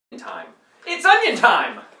time. It's onion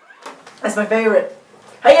time! That's my favorite.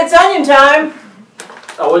 Hey, it's onion time!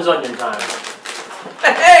 Oh, it's onion time.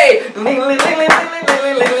 Hey! Onion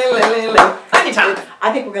time!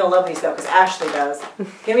 I think we're going to love these, though, because Ashley does.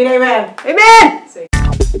 Give me an amen. Amen! See.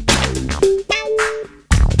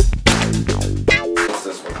 What's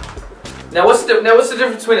this one? Now what's the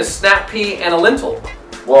difference between a snap pea and a lentil?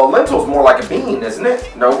 Well, a lentil's more like a bean, isn't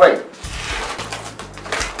it? No, wait.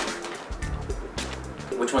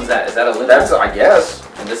 Which one's that? Is that a lentil? That's, I guess.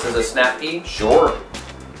 And this is a snap pea? Sure.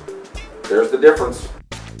 There's the difference.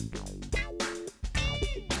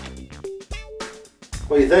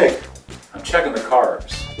 What do you think? I'm checking the carbs.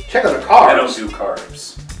 Checking the carbs. I don't do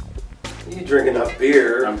carbs. You drink enough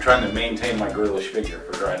beer. I'm trying to maintain my girlish figure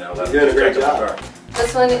for crying out loud. You're doing a great Checking the job. carbs.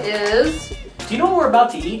 This one is... Do you know what we're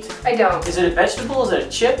about to eat? I don't. Is it a vegetable? Is it a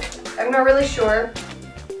chip? I'm not really sure.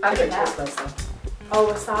 After It tastes that. nice, though.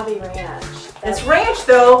 Oh, wasabi ranch. It's ranch,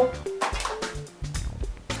 though.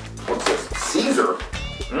 What's this? Caesar.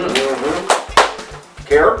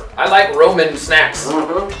 Carrot. I like Roman snacks.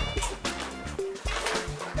 Mm-hmm.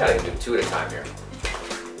 I gotta do two at a time here.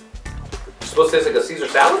 It's supposed to taste like a Caesar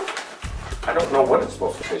salad? I don't know what it's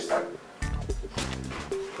supposed to taste like.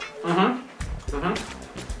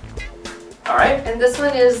 All right. And this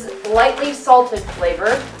one is lightly salted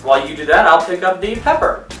flavor. While you do that, I'll pick up the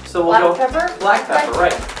pepper. So we'll Black go pepper? Black pepper,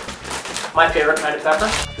 right? My favorite kind of pepper.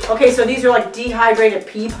 Okay, so these are like dehydrated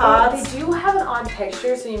pea They pods. do have an odd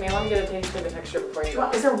texture, so you may want to get a taste of the texture before you go.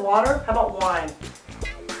 Is there water? How about wine?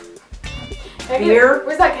 Keg- beer?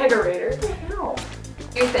 Where's that kegerator? What the hell?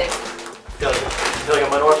 What do you think? I feel like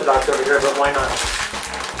I'm unorthodox over here, but why not?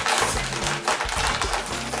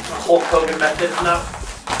 Hulk Hogan method, no.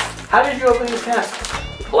 How did you open this can?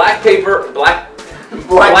 Black pepper, black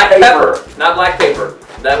pepper, not black paper.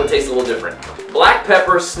 That would taste a little different. Black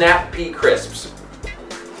pepper snap pea crisps.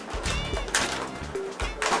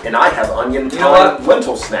 And I have onion You know what?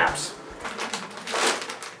 lentil snaps.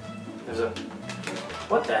 There's a.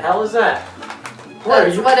 What the hell is that? What are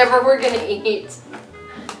That's you? whatever we're gonna eat.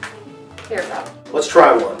 Here, Rob. Let's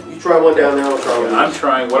try one. You try one down there, I'll try one. I'm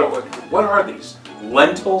trying, what are these?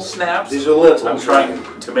 Lentil snaps? These are lentils. I'm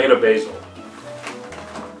trying tomato basil.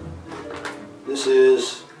 This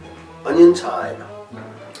is onion thyme.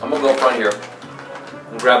 I'm gonna go up front here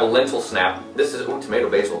and grab a lentil snap. This is tomato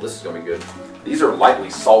basil. This is gonna be good. These are lightly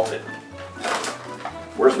salted.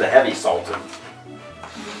 Where's the heavy salted?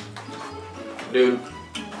 Dude,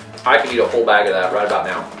 I could eat a whole bag of that right about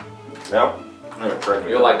now. No? I'm gonna try it.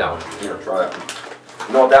 You'll like that one. Here, try that one.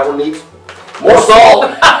 You know what that one needs? More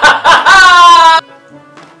salt!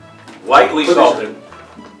 Lightly salted.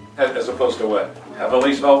 As opposed to what?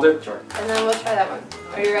 Heavily salted? Sure. And then we'll try that one.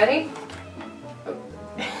 Are you ready?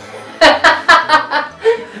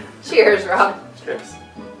 Cheers, Rob. Cheers.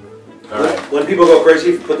 All right. When people go crazy,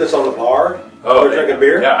 if you put this on the bar, while they're drinking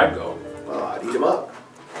beer, Yeah, I'd go. I'd eat them up.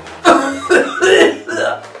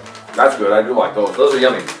 That's good, I do like those. Those are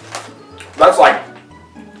yummy. That's like,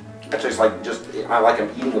 that's just like, I like I'm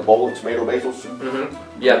eating a bowl of tomato basil soup.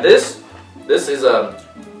 Yeah, this is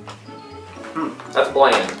that's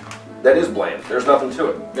bland. That is bland. There's nothing to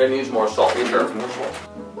it. It needs more salt. It Sure. needs more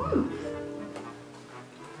salt.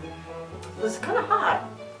 This is kind of hot.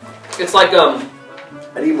 It's like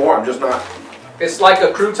I need more, I'm just not. it's like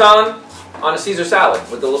a crouton on a Caesar salad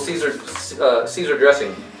with the little Caesar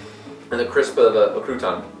dressing and the crisp of a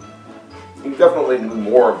crouton. You definitely need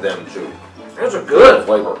more of them too. Those are good.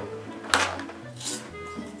 Flavor.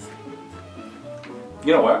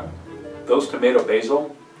 You know what? Those tomato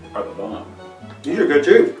basil are the bomb. These are good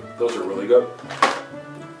too. Those are really good.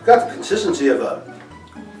 Got the consistency of a,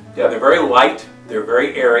 Yeah, they're very light. They're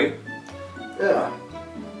very airy. yeah.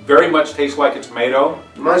 Very much taste like a tomato.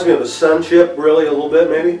 Reminds me of a sun chip, really, a little bit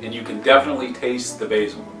maybe. And you can definitely taste the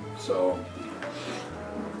basil. So,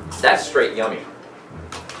 That's straight yummy.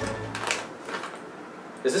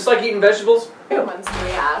 Is this like eating vegetables? What ones do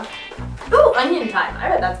we have? Ooh, onion thyme. I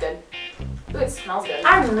bet that's good. Ooh, it smells good.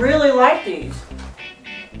 I really like these.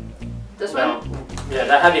 This No. one? Yeah,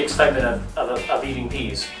 that had the excitement of eating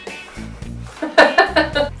peas.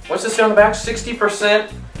 What's this say on the back?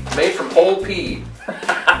 60% made from whole pea.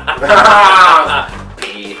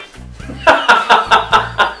 Pea.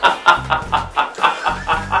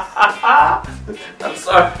 I'm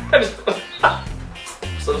sorry.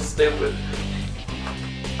 So stupid.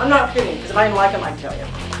 I'm not kidding, because if I didn't like them, I'd tell you.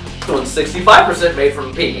 Doing 65% made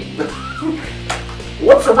from pea.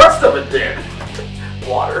 What's the rest of it then?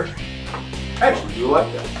 Water. actually, you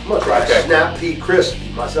like that. I'm gonna try Okay. a snap pea crisp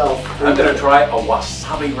myself. I'm going to try a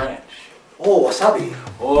wasabi ranch. Oh, wasabi.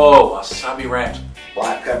 Oh, wasabi ranch.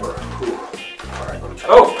 Black pepper. Ooh. All right, let me try.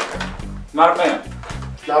 Oh, Not a fan.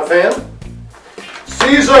 Not a fan?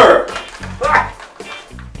 Caesar!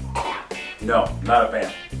 No, not a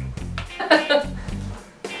fan.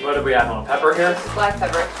 What do we have on pepper here? This is black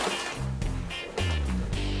pepper.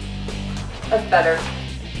 That's better.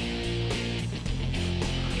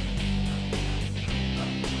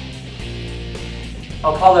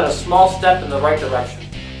 I'll call that a small step in the right direction.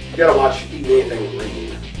 You gotta watch eating anything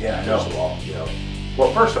green. Yeah, I First of know. all, you know.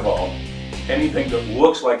 Well, first of all, anything that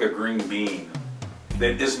looks like a green bean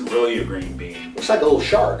that isn't really a green bean, Looks like a little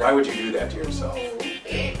shark. why would you do that to yourself?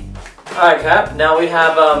 Alright, Cap, now we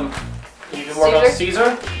have, you can work on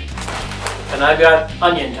Caesar. And I've got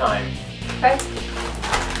onion time. Okay.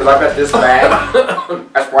 Because I bet this bag,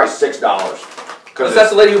 that's probably $6. Because that's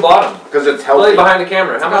the lady who bought them. Because it's The lady healthy. behind the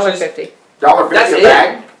camera. How much is $1.50. $1.50 That's a it?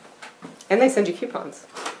 bag? And they send you coupons.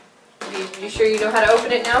 You sure you know how to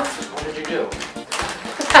open it now? What did you do?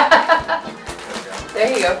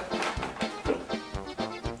 There you go.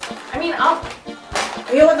 I mean, I'll.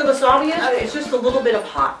 You know what the wasabi is? It's just a little bit of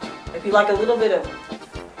hot. If you like a little bit of...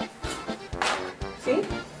 See?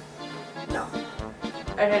 No.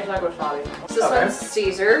 I taste like wasabi. So this Okay. one's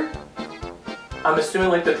Caesar, I'm assuming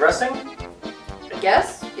like the dressing? I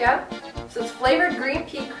guess. Yeah. So it's flavored green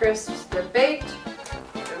pea crisps. They're baked.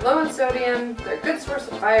 They're low in sodium. They're a good source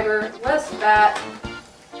of fiber. Less fat.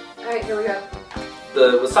 All right, here we go.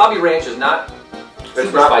 The wasabi ranch is not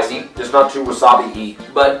super spicy, It's not too wasabi-y.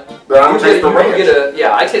 but But I don't you taste the ranch. get a,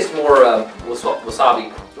 yeah, I taste more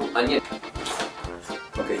wasabi onion.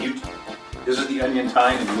 Okay, this is the onion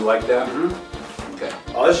thyme, and you like that? Mhm. Okay.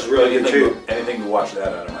 Oh, this is really good too. Anything to wash that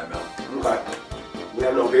out of my mouth. Okay. We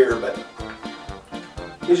have no beer, but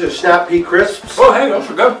these are snap pea crisps. Oh, hey, those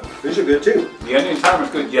are good. These are good too. The onion thyme is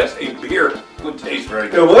good. Yes, a beer would taste very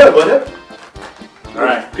It good. would, wouldn't it? All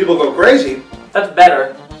right. People go crazy. That's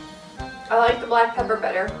better. I like the black pepper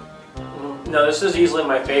better. No, this is easily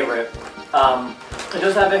my favorite. It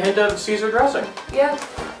does have a hint of Caesar dressing. Yeah.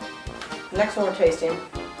 Next one we're tasting.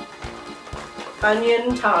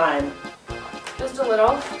 Onion time. Just a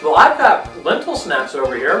little. Well, I've got lentil snaps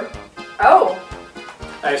over here. Oh,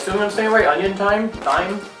 I assume I'm saying it right. Onion time?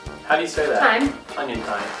 Thyme? How do you say that? time. Onion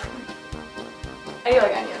time. I do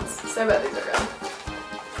like onions, so I bet these are good.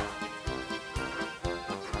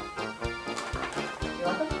 You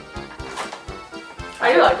want them?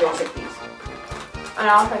 I do like these. Take these. I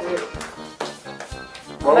know, I do.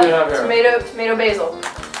 What do we have here? Tomato basil. And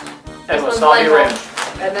This one's wasabi lentil. ranch.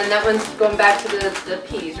 And then that one's going back to the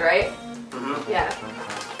peas, right? Mm-hmm. Yeah.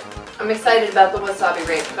 I'm excited about the wasabi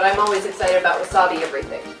ranch, but I'm always excited about wasabi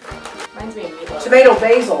everything. Reminds me of meatloaf. Tomato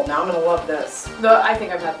basil. Now I'm going to love this. Though I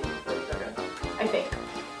think I've had these before. These are good. I think.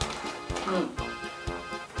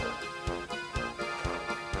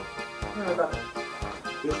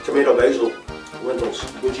 These tomato basil lentils,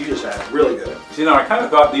 which you just had, really good. See, now I kind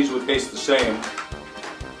of thought these would taste the same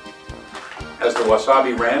as the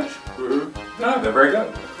wasabi ranch. Mm-hmm. No, they're very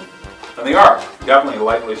good. And they are definitely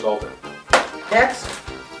lightly salted. Next,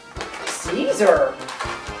 Caesar.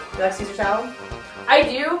 You like Caesar salad? I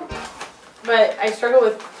do, but I struggle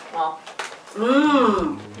with, well,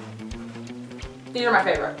 Mmm. these are my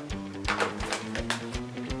favorite.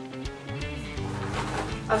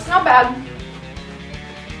 That's not bad.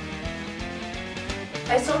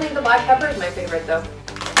 I still think the black pepper is my favorite though.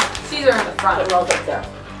 Caesar in the front. Put those up there.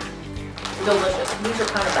 Delicious. These are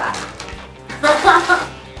kind of bad.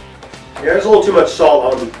 Yeah, there's a little too much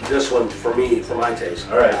salt on this one for me, for my taste.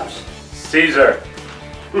 All right. perhaps. Caesar.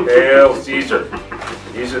 Hail Caesar.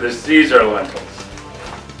 These are the Caesar lentils.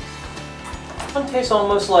 This one tastes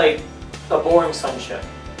almost like a boring sun chip.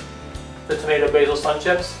 The tomato basil sun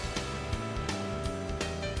chips.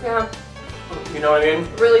 Yeah. You know what I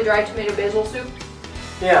mean? Really dry tomato basil soup.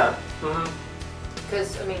 Yeah. Mm-hmm.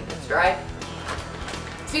 Because, I mean, it's dry.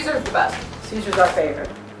 Caesar's the best. Caesar's our favorite.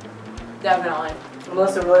 Definitely.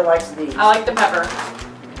 Melissa really likes these. I like the pepper.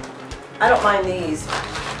 I don't mind these.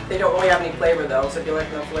 They don't really have any flavor though, so if you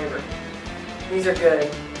like no flavor. These are good,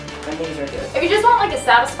 and these are good. If you just want like a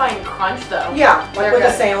satisfying crunch though. Yeah, like They're with a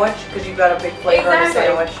good. sandwich, because you've got a big flavor in a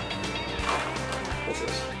Exactly. sandwich. This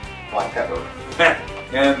is black pepper.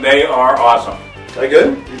 And they are awesome. Are they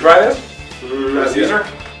good? You try this? Mm, Caesar?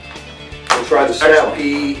 We'll try the snap Excellent.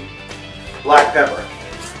 pea black pepper.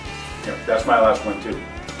 Yeah, that's my last one too.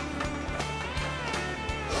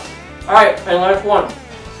 Alright, and last one.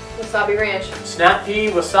 Wasabi ranch. Snap pea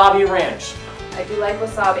wasabi ranch. I do like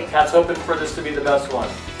wasabi. Cat's hoping for this to be the best one.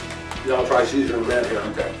 Yeah, I'll try Caesar in a minute here.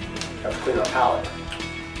 Okay. Have to clean up palate.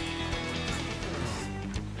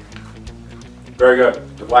 Very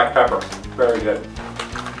good. The black pepper. Very good.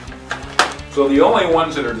 So the only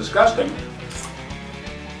ones that are disgusting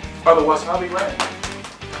Are the wasabi red?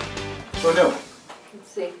 Who knew?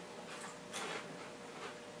 Let's see.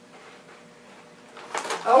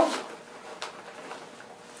 Oh.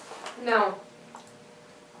 No.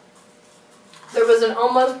 There was an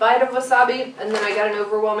almost bite of wasabi, and then I got an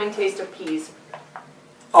overwhelming taste of peas.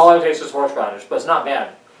 All I taste is horseradish, but it's not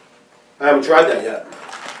bad. I haven't tried that yet.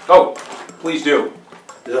 Oh, please do.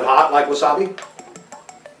 Is it hot like wasabi?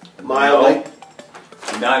 Mildly?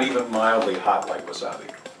 No, not even mildly hot like wasabi.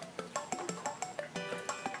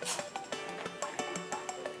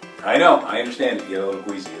 I know, I understand if you get a little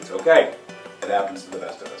queasy. It's okay. It happens to the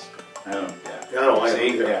best of us. I know, yeah. Yeah, I don't like See?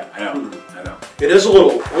 it either. Yeah, I know, I know. It is a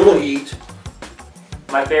little heat.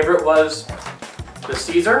 My favorite was the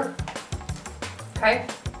Caesar, Okay.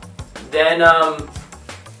 then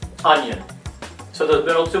onion. So the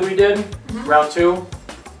middle two we did, round 2,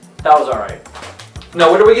 that was alright.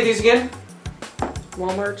 No, where do we get these again?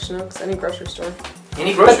 Walmart, Schnucks, any grocery store.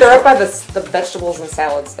 Any grocery But they're up store? by the vegetables and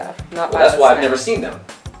salad stuff, not by Well, that's the why I've snacks. never seen them.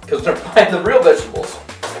 Because they're buying the real vegetables.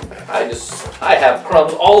 I have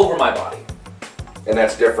crumbs all over my body. And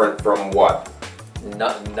that's different from what?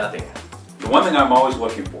 Nothing. The one thing I'm always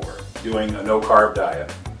looking for, doing a no-carb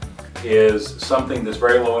diet, is something that's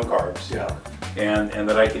very low in carbs. Yeah. And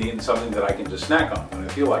that I can eat something that I can just snack on when I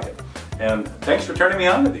feel like it. And thanks for turning me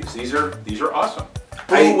on to these. These are awesome.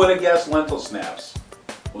 Who would have guessed lentil snaps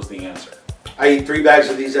was the answer? I eat 3 bags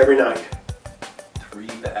of these every night. 3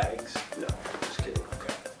 bags? No, just kidding.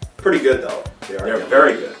 Okay. Pretty good though. They're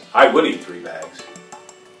very good. I would eat 3 bags.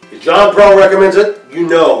 If John Pro recommends it, you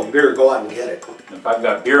better go out and get it. If I've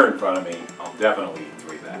got beer in front of me, I'll definitely eat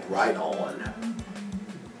 3 bags. Right on.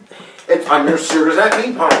 It's, I'm just sure, does that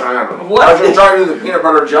mean pie? I don't know. What? I was just trying to do the peanut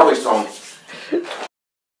butter jelly song.